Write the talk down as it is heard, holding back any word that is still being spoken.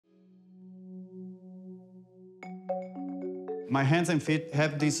My hands and feet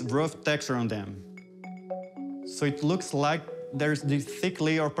have this rough texture on them. So it looks like there's this thick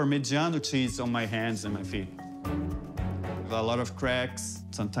layer of Parmesan cheese on my hands and my feet. A lot of cracks,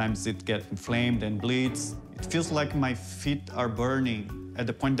 sometimes it gets inflamed and bleeds. It feels like my feet are burning at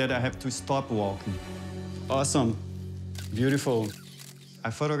the point that I have to stop walking. Awesome, beautiful. I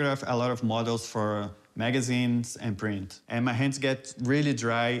photograph a lot of models for magazines and print, and my hands get really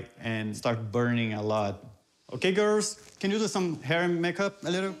dry and start burning a lot. Okay, girls, can you do some hair and makeup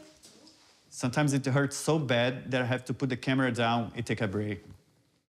a little? Sometimes it hurts so bad that I have to put the camera down and take a break.